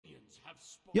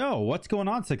Yo, what's going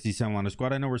on, Sexy Salmon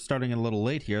Squad? I know we're starting a little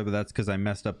late here, but that's because I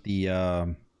messed up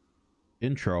the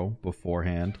intro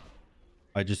beforehand.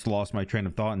 I just lost my train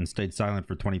of thought and stayed silent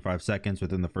for 25 seconds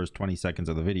within the first 20 seconds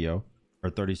of the video, or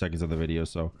 30 seconds of the video.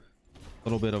 So a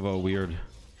little bit of a weirdy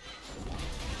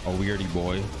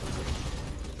boy.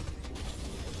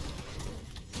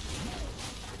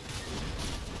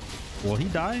 Will he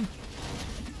die?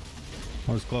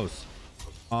 That was close.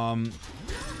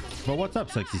 But what's up,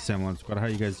 Sexy Salmon Squad? How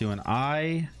you guys doing?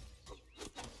 I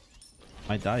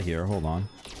might die here. Hold on.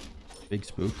 Big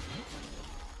spook.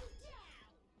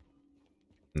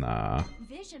 Nah.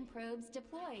 Vision probes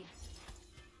deployed.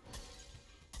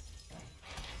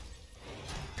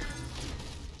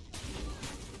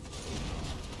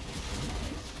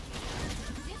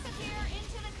 Disappear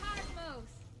into the cosmos.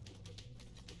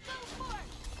 Go forth.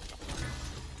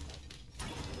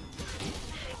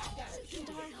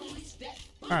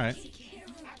 All right.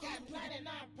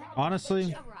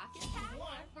 Honestly,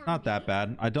 not that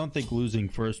bad. I don't think losing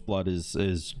first blood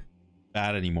is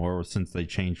bad anymore since they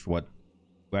changed what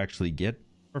you actually get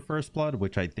for first blood,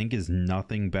 which I think is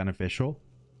nothing beneficial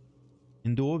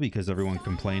in Duel because everyone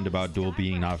complained about Duel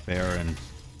being not fair, and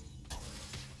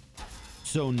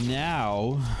so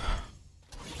now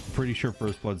I'm pretty sure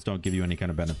first bloods don't give you any kind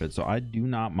of benefit, so I do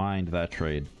not mind that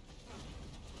trade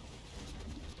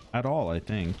at all. I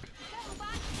think.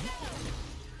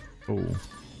 Oh,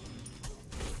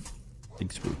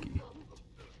 big spooky.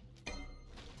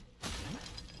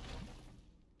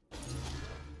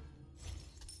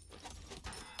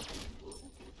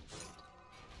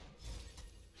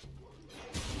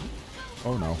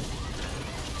 Oh no.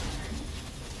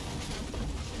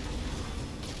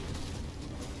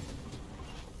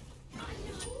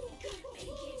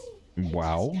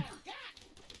 Wow.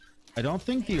 I don't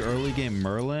think the early game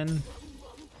Merlin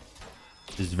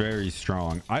is very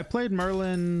strong. I played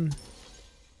Merlin,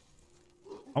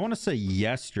 I want to say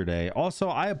yesterday. Also,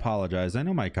 I apologize. I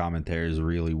know my commentary is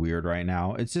really weird right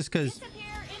now. It's just because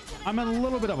I'm in a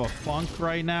little bit of a funk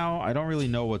right now. I don't really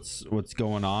know what's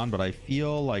going on, but I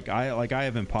feel like I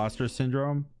have imposter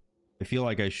syndrome. I feel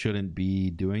like I shouldn't be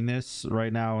doing this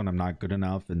right now, and I'm not good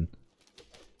enough. And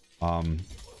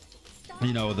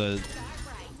you know, the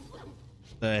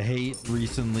hate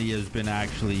recently has been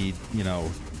actually, you know,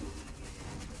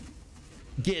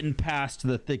 getting past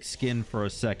the thick skin for a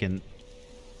second.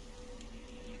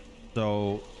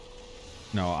 So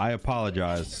no, I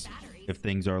apologize if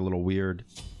things are a little weird,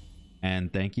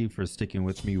 and thank you for sticking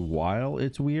with me while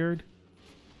it's weird.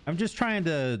 I'm just trying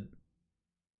to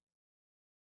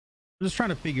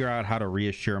figure out how to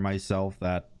reassure myself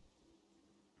that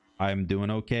I'm doing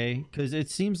okay, because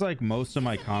it seems like most of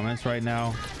my comments right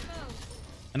now,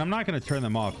 and I'm not going to turn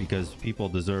them off because people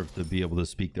deserve to be able to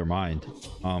speak their mind,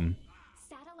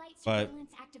 but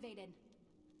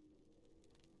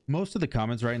most of the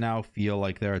comments right now feel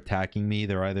like they're attacking me.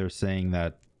 They're either saying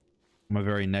that I'm a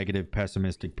very negative,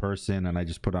 pessimistic person and I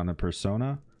just put on a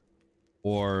persona,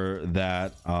 or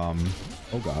that oh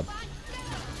god,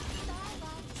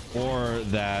 or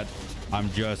that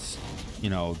I'm just, you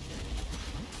know,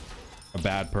 a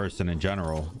bad person in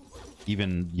general,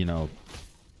 even, you know,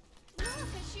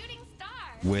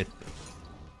 with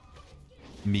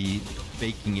me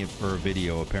faking it for a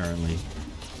video apparently.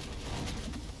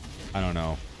 I don't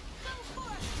know.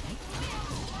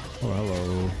 Oh,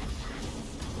 hello.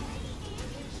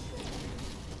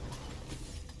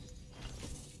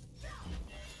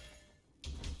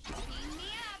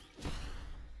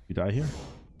 You die here?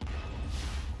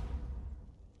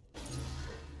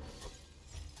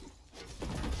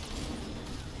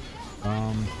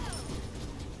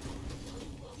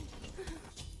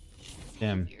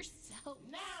 Damn.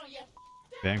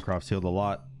 Bancroft's healed a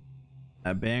lot.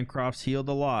 That Bancroft's healed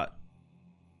a lot.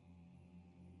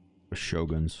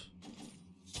 Shoguns.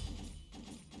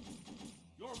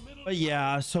 But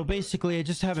yeah, so basically I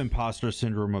just have imposter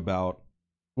syndrome about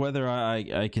whether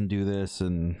I can do this,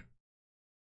 and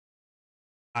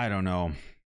I don't know.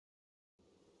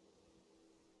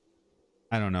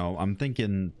 I'm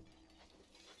thinking,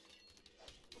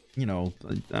 you know,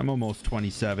 I'm almost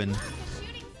 27.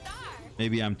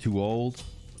 Maybe I'm too old.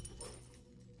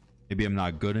 Maybe I'm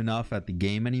not good enough at the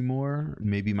game anymore.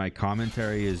 Maybe my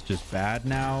commentary is just bad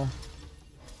now.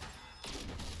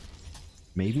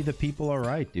 Maybe the people are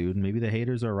right, dude. Maybe the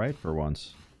haters are right for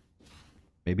once.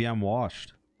 Maybe I'm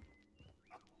washed.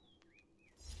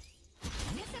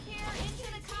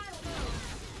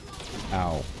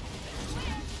 Ow.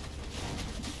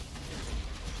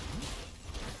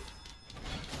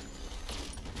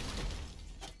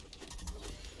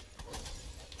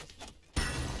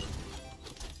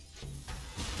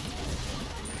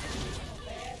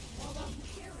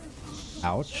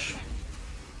 Ouch.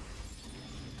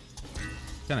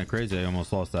 Kind of crazy. I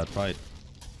almost lost that fight.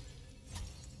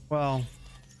 Well,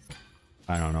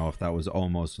 I don't know if that was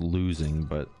almost losing,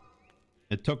 but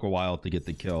it took a while to get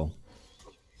the kill.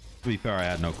 To be fair, I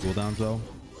had no cooldowns though.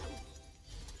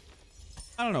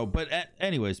 I don't know, but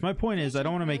anyways, my point is I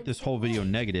don't want to make this whole video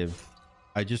negative.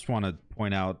 I just want to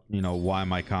point out, you know, why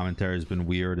my commentary has been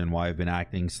weird and why I've been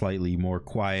acting slightly more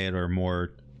quiet or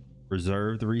more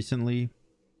reserved recently.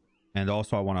 And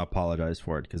also I want to apologize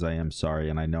for it because I am sorry,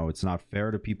 and I know it's not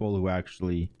fair to people who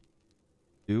actually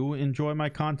do enjoy my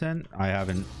content. I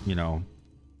haven't, you know,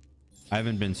 I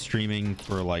haven't been streaming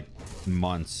for like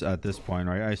months at this point,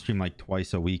 right? I stream like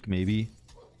twice a week maybe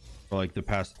for like the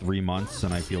past 3 months,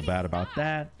 and I feel bad about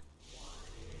that.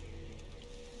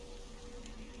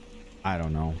 I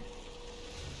don't know.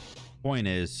 Point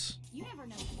is,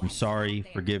 I'm sorry,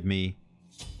 forgive me.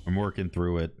 I'm working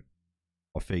through it.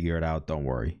 I'll figure it out, don't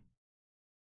worry.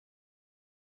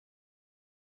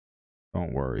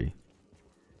 Don't worry.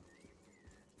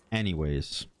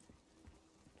 Anyways,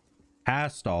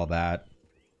 past all that,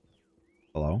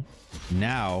 hello,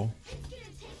 now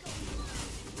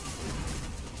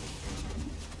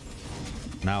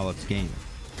let's game.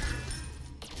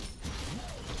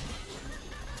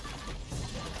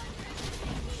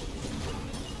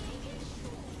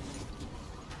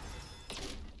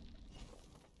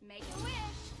 Make a wish.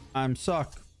 I'm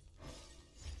suck.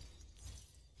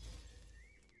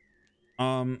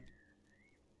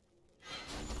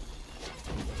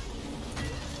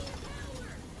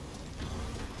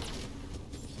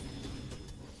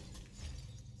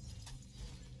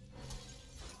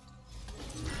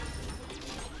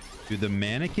 Dude, the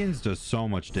mannequins does so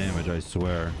much damage, I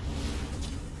swear.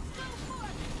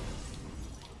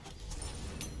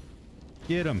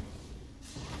 Get him.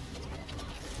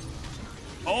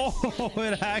 Oh,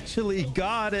 it actually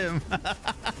got him.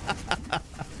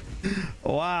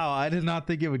 Wow, I did not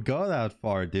think it would go that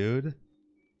far, dude.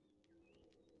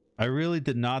 I really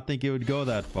did not think it would go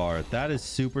that far. That is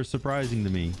super surprising to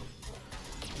me.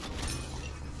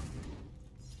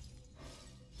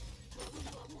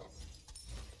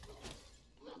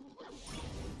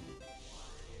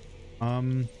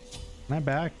 Can I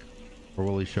back? Or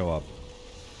will he show up?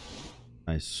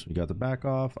 Nice. We got the back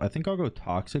off. I think I'll go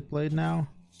Toxic Blade now.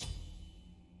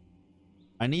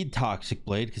 I need Toxic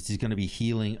Blade because he's going to be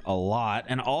healing a lot.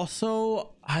 And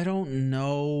also, I don't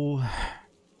know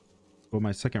what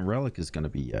my second relic is going to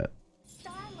be yet.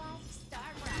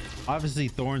 Obviously,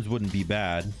 Thorns wouldn't be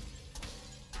bad.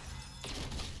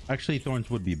 Actually, Thorns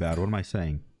would be bad. What am I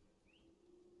saying?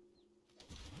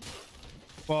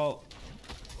 Well,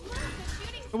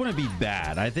 it wouldn't be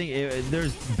bad. I think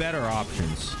there's better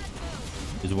options,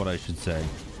 is what I should say.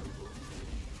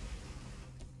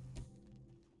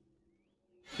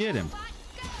 Get him.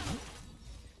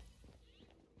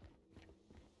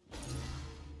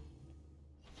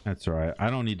 That's all right. I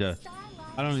don't need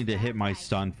to hit my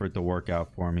stun for it to work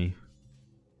out for me.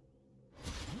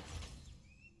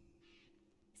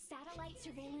 Satellite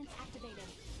surveillance activated.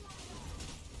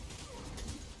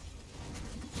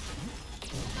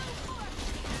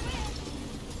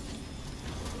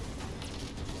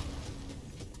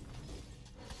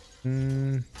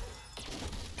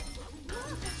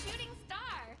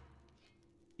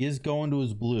 He is going to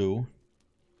his blue.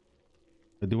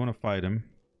 I do want to fight him.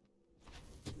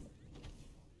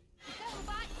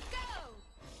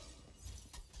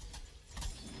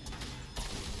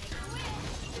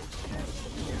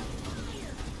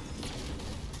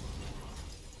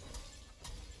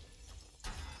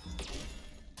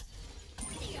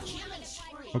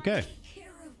 Okay.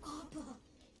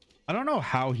 I don't know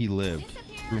how he lived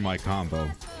through my combo.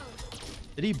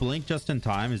 Did he blink just in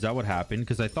time? Is that what happened?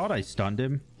 Because I thought I stunned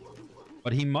him,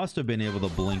 but he must have been able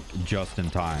to blink just in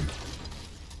time.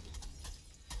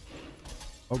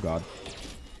 Oh god.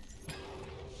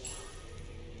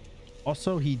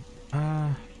 Also,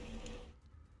 I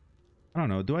don't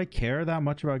know. Do I care that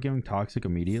much about giving Toxic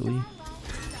immediately?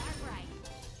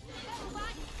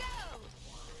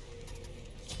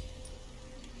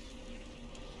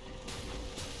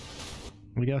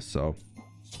 I guess so.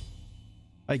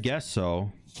 I guess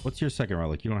so. What's your second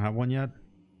relic? You don't have one yet?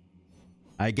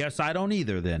 I guess I don't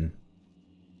either then.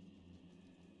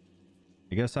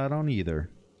 I guess I don't either.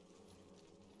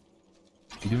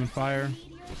 You doing fire?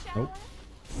 Nope.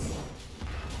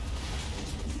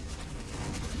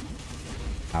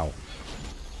 Ow.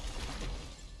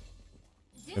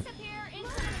 Disappear into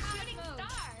the shooting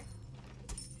star.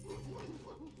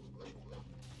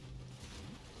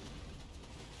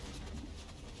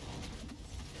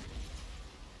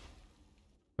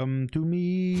 Come to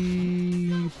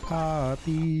me,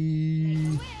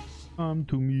 Poppy. Come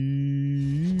to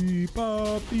me,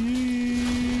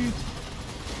 Poppy.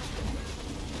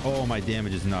 Oh, my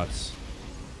damage is nuts.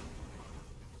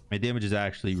 My damage is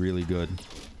actually really good.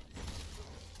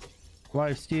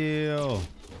 Lifesteal.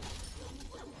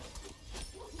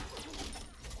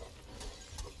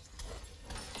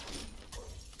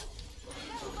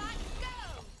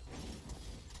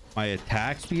 My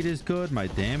attack speed is good. My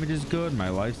damage is good. My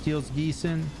lifesteal's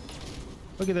decent.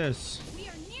 Look at this. We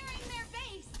are nearing their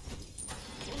base.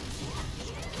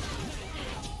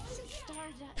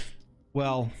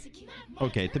 Well,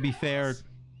 okay, to be fair,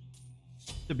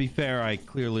 I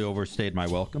clearly overstayed my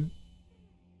welcome.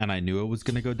 And I knew it was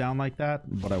going to go down like that,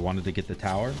 but I wanted to get the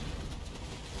tower.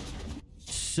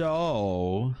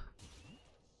 So,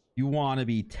 you want to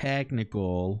be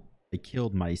technical? I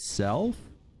killed myself?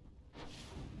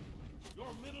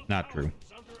 Not true.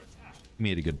 He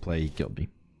made a good play. He killed me.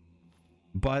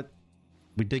 But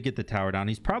we did get the tower down.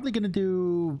 He's probably going to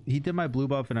do... He did my blue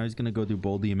buff, and I was going to go do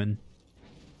Bull Demon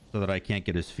so that I can't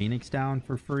get his Phoenix down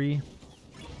for free.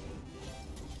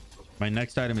 My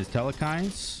next item is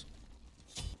Telekines.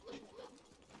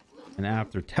 And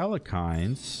after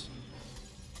Telekines...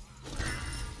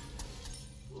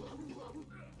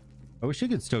 I wish he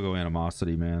could still go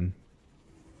Animosity, man.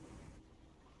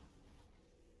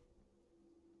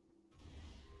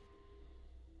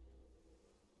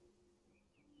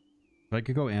 If I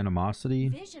could go Animosity,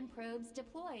 Vision probes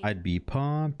deployed. I'd be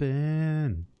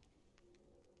pumping.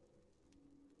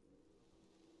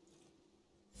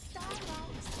 Starlight,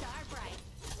 Starbright.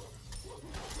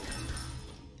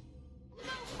 Go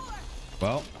forth.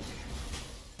 Well,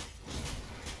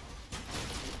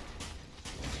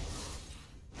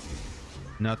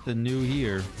 nothing new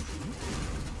here.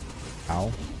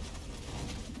 Ow.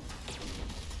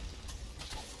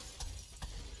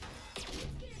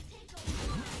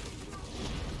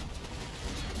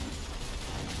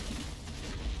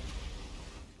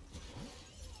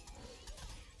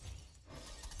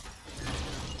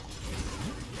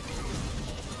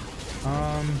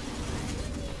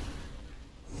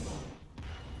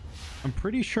 I'm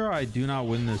pretty sure I do not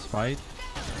win this fight.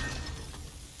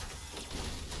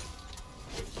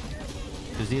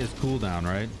 Because he has cooldown,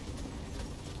 right?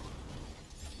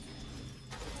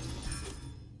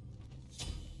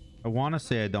 I want to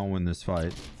say I don't win this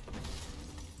fight.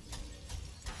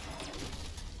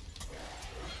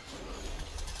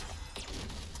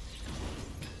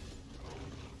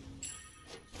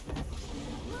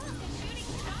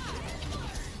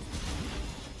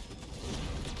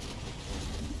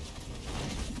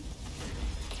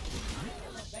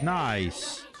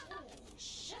 Nice.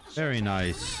 Very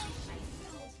nice.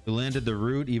 We landed the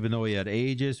root even though he had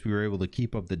Aegis. We were able to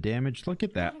keep up the damage. Look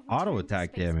at that auto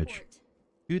attack damage.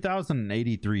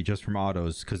 2083 just from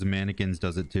autos, because the mannequins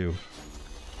does it too.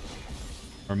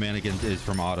 Or mannequins is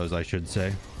from autos, I should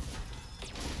say.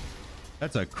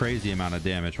 That's a crazy amount of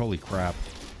damage. Holy crap.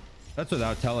 That's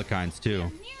without Telekines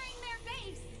too.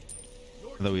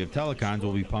 Although we have Telekines,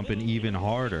 we'll be pumping even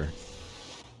harder.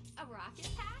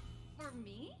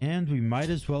 And we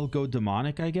might as well go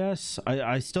demonic, I guess.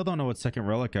 I still don't know what second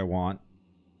relic I want.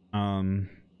 I'm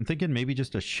thinking maybe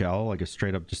just a shell, like a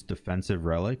straight up just defensive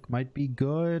relic might be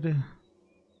good.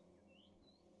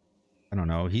 I don't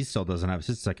know. He still doesn't have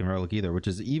his second relic either, which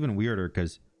is even weirder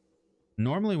because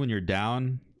normally when you're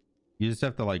down, you just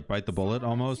have to like bite the bullet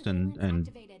almost and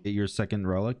get your second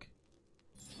relic.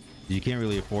 You can't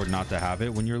really afford not to have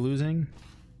it when you're losing.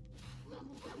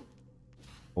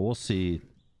 But we'll see.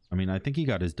 I mean, I think he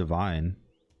got his divine.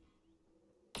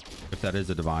 If that is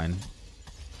a divine.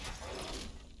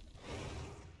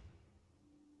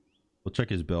 We'll check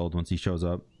his build once he shows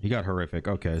up. He got horrific.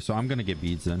 Okay, so I'm going to get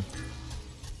beads then.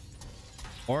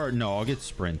 Or no, I'll get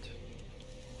sprint.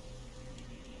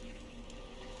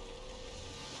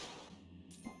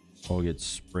 I'll get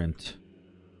sprint.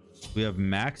 We have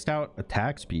maxed out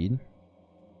attack speed.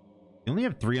 We only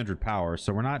have 300 power,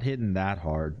 so we're not hitting that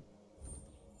hard.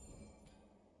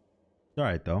 All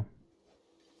right though.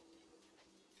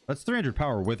 That's 300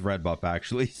 power with red buff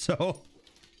actually, so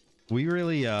we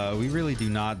really do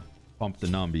not pump the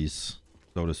numbies,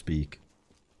 so to speak.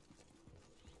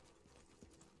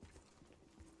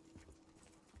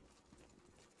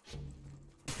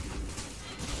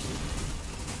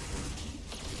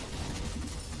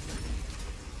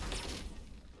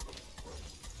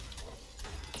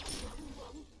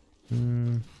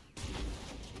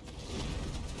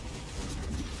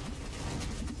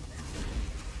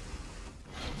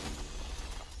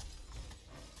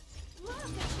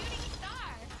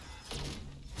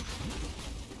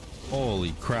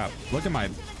 Holy crap. Look at my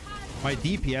My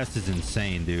DPS is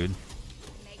insane, dude.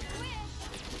 Make a wish.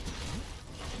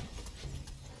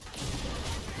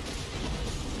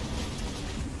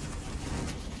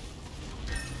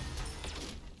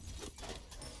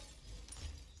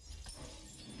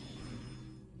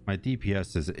 My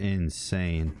DPS is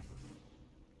insane.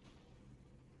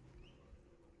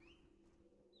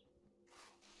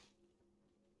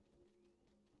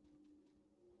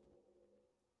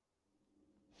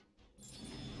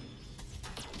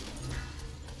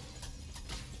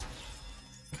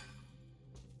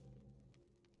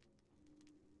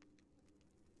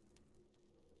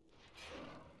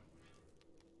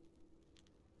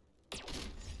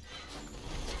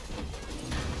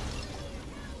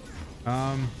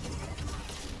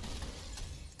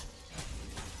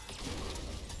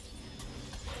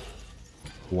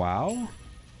 Wow.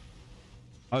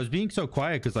 I was being so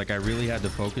quiet because like I really had to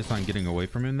focus on getting away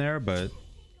from him there, but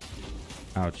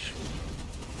ouch.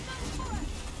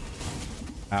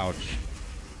 Ouch.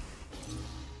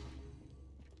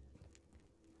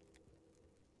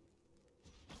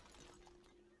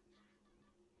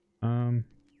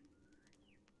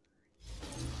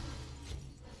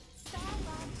 Star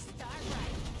love, star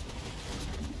bright.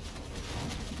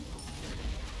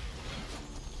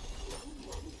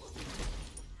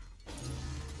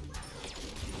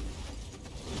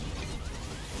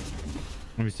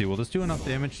 Let me see. Will this do enough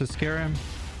damage to scare him?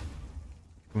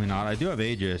 Probably not. I do have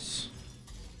Aegis.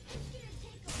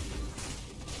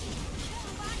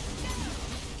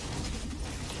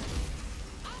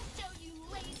 I'll show you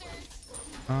lasers.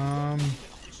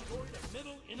 Destroy the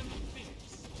middle enemy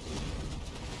Phoenix.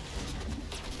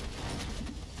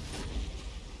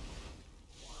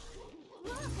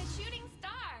 Look, a shooting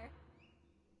star.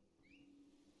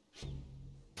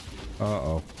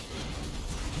 Uh-oh.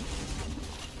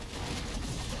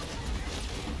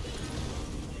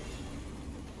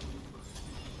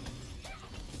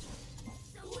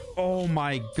 Oh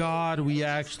my god, we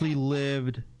actually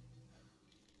lived.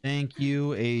 Thank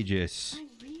you, Aegis. I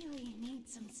really need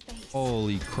some space.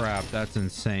 Holy crap, that's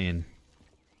insane.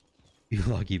 You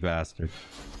lucky bastard.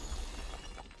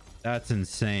 That's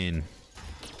insane.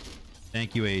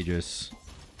 Thank you, Aegis.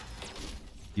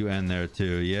 You end there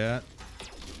too, yeah.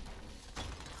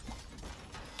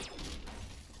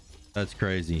 That's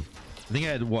crazy. I think I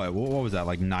had what was that,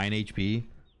 like 9 HP?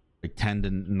 Like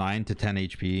 9 to 10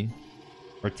 HP?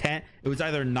 Or 10, it was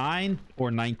either 9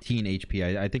 or 19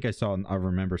 HP. I think I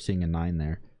remember seeing a 9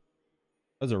 there.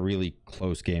 That was a really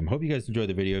close game. Hope you guys enjoyed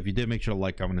the video. If you did, make sure to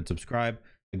like, comment, and subscribe.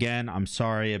 Again, I'm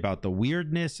sorry about the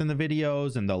weirdness in the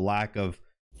videos and the lack of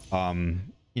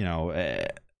you know,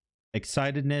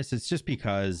 excitedness. It's just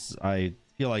because I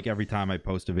feel like every time I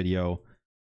post a video,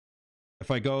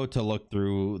 if I go to look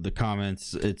through the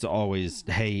comments, it's always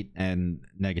hate and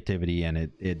negativity, and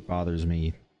it bothers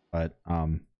me. But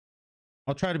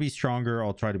I'll try to be stronger.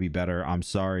 I'll try to be better. I'm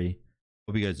sorry.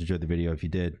 Hope you guys enjoyed the video. If you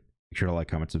did, make sure to like,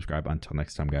 comment, subscribe. Until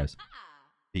next time, guys.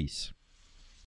 Peace.